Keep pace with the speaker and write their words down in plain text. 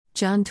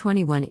John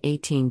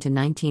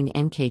 21:18-19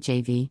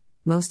 NKJV,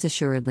 Most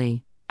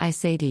assuredly, I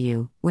say to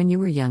you, when you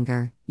were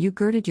younger, you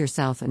girded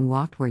yourself and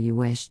walked where you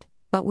wished,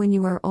 but when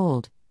you are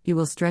old, you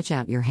will stretch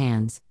out your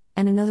hands,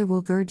 and another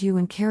will gird you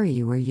and carry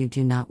you where you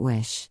do not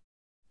wish.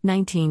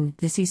 19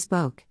 This he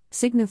spoke,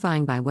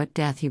 signifying by what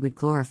death he would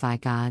glorify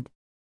God.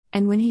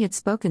 And when he had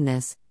spoken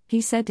this,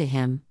 he said to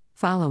him,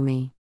 Follow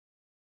me.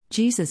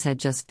 Jesus had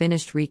just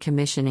finished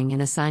recommissioning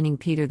and assigning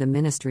Peter the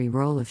ministry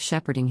role of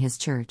shepherding his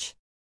church.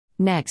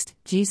 Next,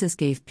 Jesus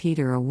gave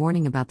Peter a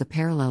warning about the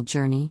parallel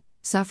journey,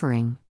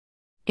 suffering.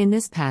 In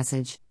this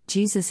passage,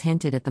 Jesus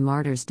hinted at the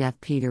martyr's death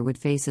Peter would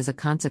face as a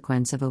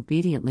consequence of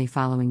obediently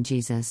following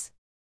Jesus.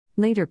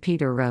 Later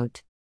Peter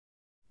wrote,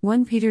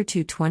 1 Peter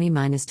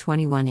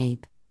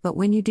 2:20-21 But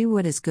when you do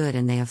what is good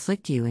and they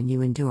afflict you and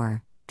you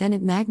endure, then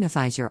it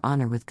magnifies your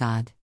honor with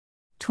God.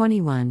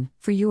 21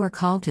 For you are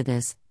called to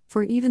this,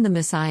 for even the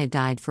Messiah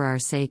died for our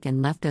sake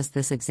and left us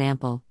this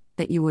example,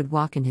 that you would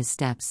walk in his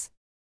steps.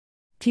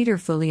 Peter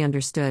fully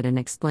understood and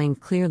explained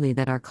clearly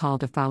that our call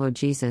to follow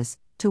Jesus,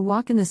 to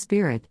walk in the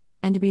Spirit,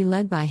 and to be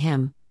led by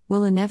him,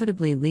 will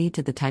inevitably lead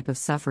to the type of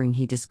suffering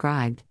he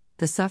described,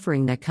 the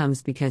suffering that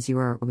comes because you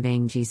are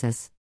obeying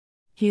Jesus.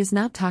 He is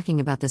not talking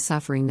about the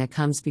suffering that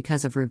comes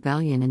because of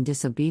rebellion and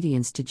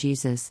disobedience to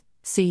Jesus.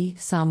 See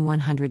Psalm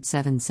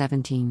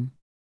 107:17.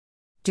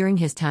 During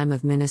his time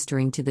of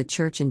ministering to the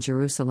church in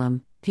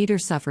Jerusalem, Peter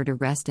suffered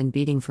arrest and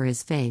beating for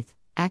his faith.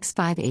 Acts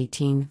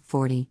 5:18,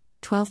 40,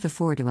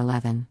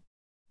 12-4-11.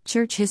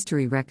 Church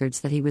history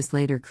records that he was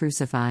later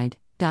crucified,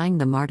 dying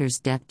the martyr's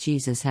death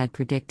Jesus had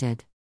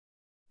predicted.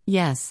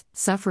 Yes,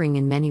 suffering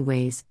in many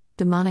ways,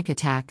 demonic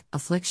attack,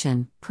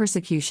 affliction,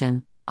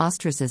 persecution,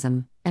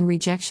 ostracism, and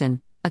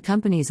rejection,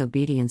 accompanies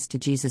obedience to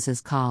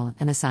Jesus' call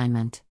and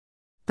assignment.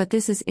 But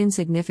this is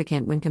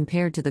insignificant when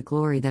compared to the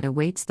glory that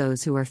awaits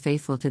those who are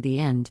faithful to the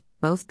end.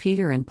 Both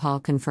Peter and Paul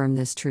confirm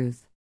this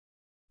truth.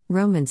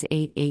 Romans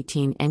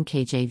 8:18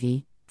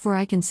 NKJV, For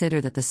I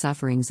consider that the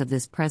sufferings of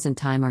this present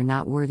time are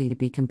not worthy to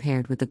be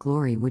compared with the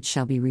glory which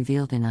shall be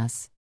revealed in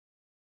us.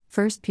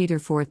 1 Peter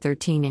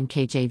 4:13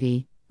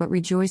 NKJV, But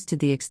rejoice to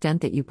the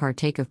extent that you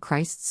partake of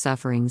Christ's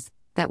sufferings,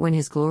 that when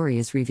his glory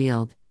is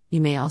revealed,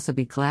 you may also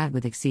be glad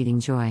with exceeding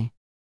joy.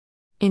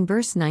 In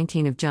verse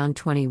 19 of John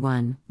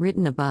 21,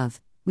 written above,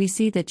 we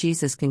see that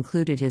Jesus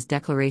concluded his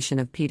declaration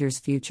of Peter's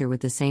future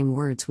with the same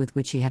words with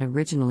which he had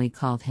originally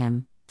called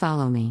him,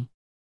 Follow me.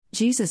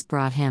 Jesus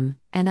brought him,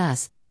 and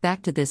us,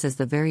 back to this as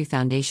the very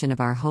foundation of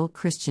our whole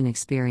Christian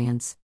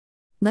experience.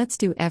 Let's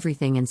do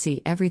everything and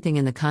see everything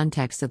in the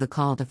context of the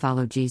call to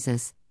follow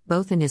Jesus,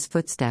 both in his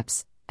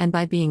footsteps, and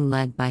by being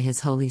led by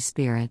his Holy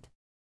Spirit.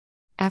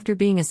 After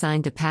being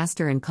assigned to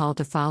pastor and called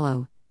to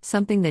follow,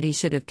 something that he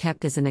should have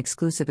kept as an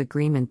exclusive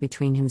agreement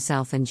between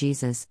himself and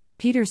Jesus,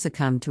 Peter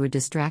succumbed to a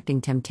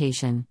distracting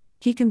temptation.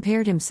 He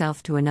compared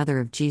himself to another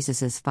of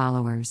Jesus'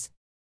 followers.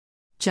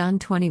 John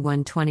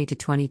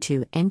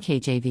 21:20-22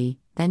 NKJV,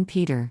 Then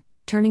Peter,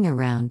 turning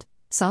around,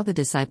 saw the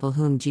disciple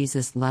whom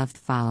Jesus loved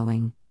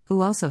following,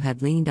 who also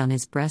had leaned on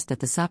his breast at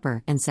the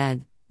supper, and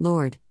said,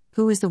 Lord,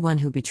 who is the one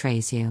who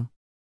betrays you?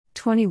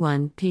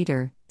 21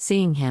 Peter,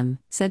 seeing him,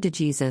 said to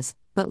Jesus,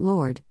 But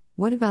Lord,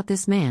 what about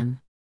this man?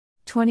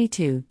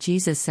 22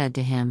 Jesus said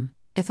to him,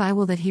 If I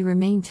will that he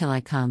remain till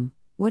I come,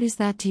 what is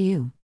that to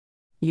you?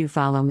 You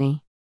follow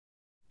me.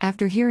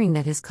 After hearing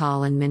that his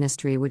call and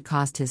ministry would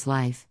cost his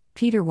life,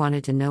 Peter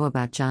wanted to know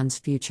about John's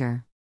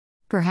future.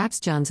 Perhaps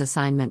John's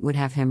assignment would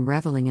have him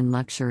reveling in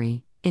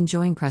luxury,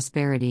 enjoying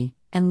prosperity,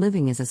 and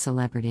living as a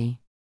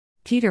celebrity.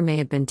 Peter may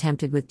have been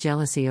tempted with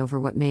jealousy over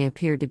what may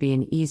appear to be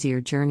an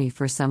easier journey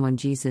for someone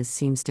Jesus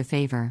seems to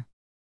favor.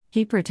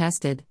 He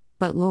protested,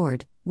 But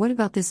Lord, what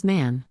about this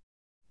man?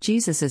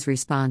 Jesus'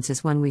 response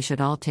is one we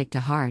should all take to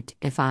heart.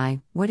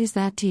 What is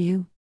that to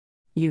you?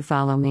 You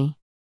follow me.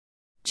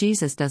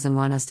 Jesus doesn't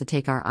want us to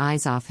take our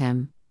eyes off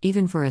him,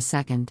 even for a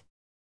second.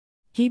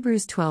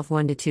 Hebrews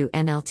 12:1-2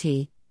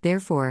 NLT,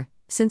 Therefore,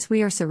 since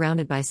we are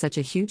surrounded by such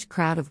a huge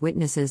crowd of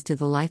witnesses to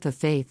the life of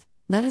faith,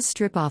 let us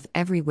strip off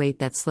every weight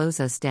that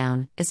slows us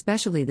down,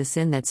 especially the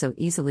sin that so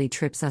easily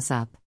trips us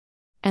up.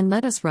 And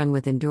let us run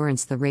with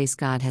endurance the race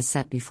God has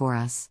set before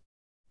us.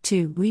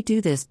 2. We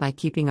do this by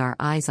keeping our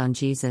eyes on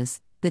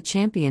Jesus, the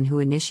champion who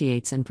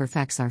initiates and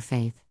perfects our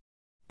faith.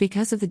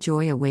 Because of the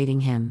joy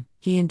awaiting him,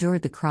 he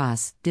endured the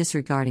cross,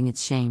 disregarding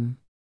its shame.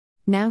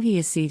 Now he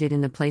is seated in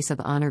the place of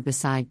honor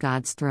beside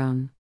God's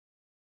throne.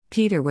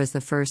 Peter was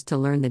the first to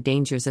learn the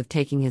dangers of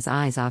taking his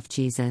eyes off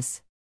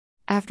Jesus.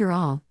 After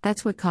all,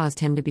 that's what caused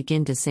him to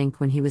begin to sink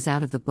when he was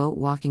out of the boat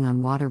walking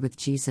on water with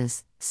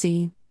Jesus.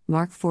 See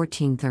Mark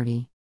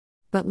 14:30.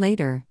 But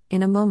later,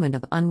 in a moment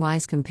of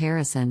unwise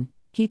comparison,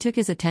 he took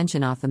his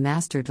attention off the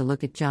Master to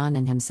look at John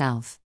and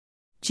himself.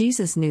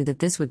 Jesus knew that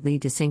this would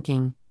lead to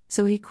sinking,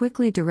 so he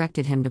quickly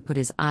directed him to put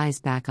his eyes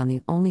back on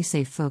the only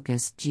safe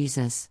focus,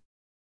 Jesus.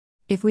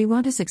 If we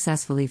want to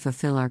successfully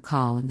fulfill our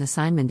call and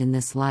assignment in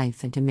this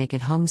life and to make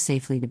it home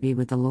safely to be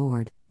with the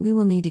Lord, we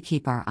will need to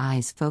keep our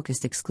eyes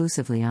focused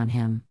exclusively on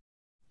Him.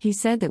 He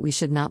said that we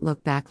should not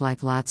look back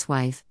like Lot's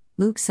wife,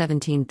 Luke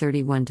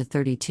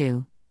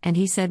 17:31-32, And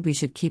he said we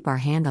should keep our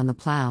hand on the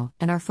plow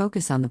and our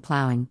focus on the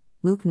plowing.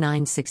 Luke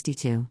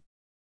 9:62.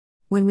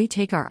 When we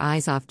take our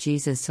eyes off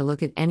Jesus to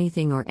look at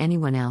anything or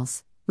anyone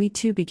else, we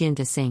too begin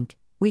to sink.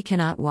 We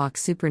cannot walk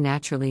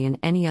supernaturally in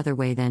any other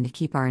way than to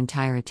keep our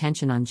entire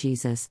attention on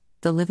Jesus,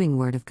 the living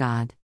Word of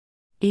God.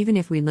 Even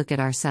if we look at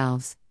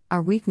ourselves,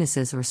 our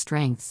weaknesses or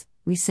strengths,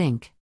 we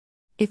sink.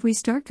 If we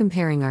start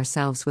comparing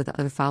ourselves with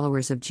other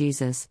followers of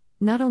Jesus,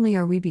 not only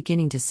are we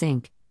beginning to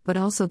sink, but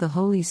also the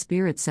Holy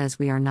Spirit says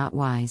we are not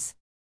wise.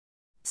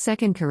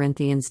 2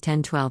 Corinthians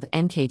 10:12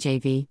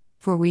 NKJV,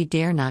 for we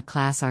dare not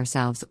class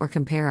ourselves or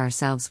compare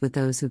ourselves with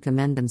those who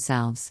commend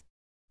themselves.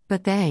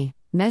 But they,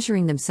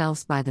 measuring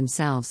themselves by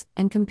themselves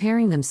and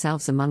comparing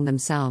themselves among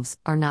themselves,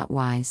 are not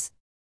wise.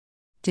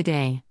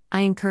 Today,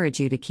 I encourage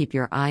you to keep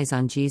your eyes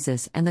on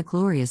Jesus and the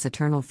glorious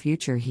eternal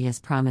future He has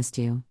promised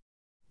you.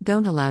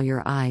 Don't allow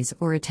your eyes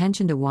or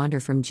attention to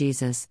wander from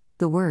Jesus,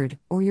 the Word,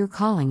 or your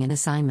calling and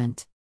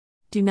assignment.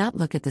 Do not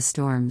look at the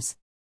storms.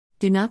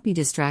 Do not be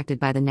distracted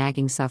by the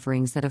nagging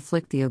sufferings that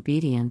afflict the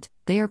obedient,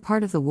 they are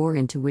part of the war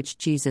into which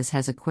Jesus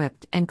has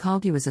equipped and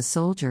called you as a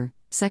soldier,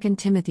 2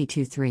 Timothy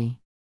 2:3.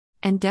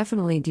 And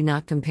definitely do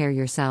not compare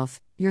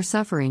yourself, your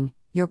suffering,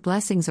 your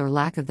blessings or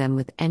lack of them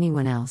with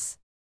anyone else.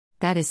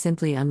 That is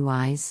simply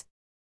unwise.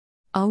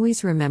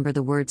 Always remember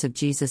the words of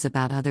Jesus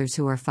about others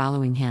who are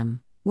following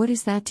Him. What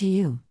is that to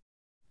you?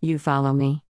 You follow me.